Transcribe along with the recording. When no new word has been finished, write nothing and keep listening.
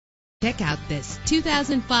Check out this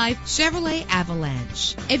 2005 Chevrolet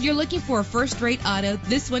Avalanche. If you're looking for a first-rate auto,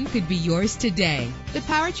 this one could be yours today. The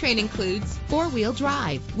powertrain includes four-wheel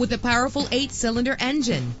drive with a powerful 8-cylinder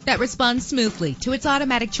engine that responds smoothly to its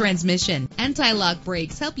automatic transmission. Anti-lock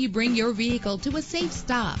brakes help you bring your vehicle to a safe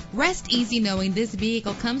stop. Rest easy knowing this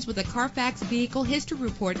vehicle comes with a Carfax Vehicle History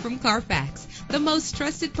Report from Carfax, the most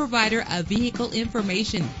trusted provider of vehicle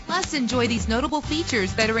information. Plus, enjoy these notable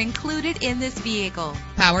features that are included in this vehicle: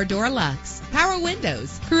 power door locks, power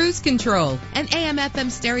windows, cruise control, an AM/FM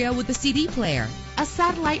stereo with a CD player, a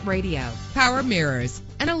satellite radio, power mirrors,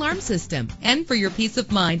 an alarm system. And for your peace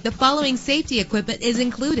of mind, the following safety equipment is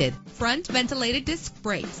included: front ventilated disc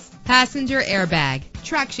brakes, passenger airbag,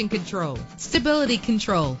 traction control, stability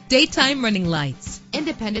control, daytime running lights,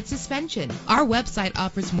 independent suspension. Our website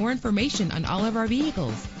offers more information on all of our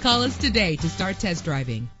vehicles. Call us today to start test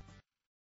driving.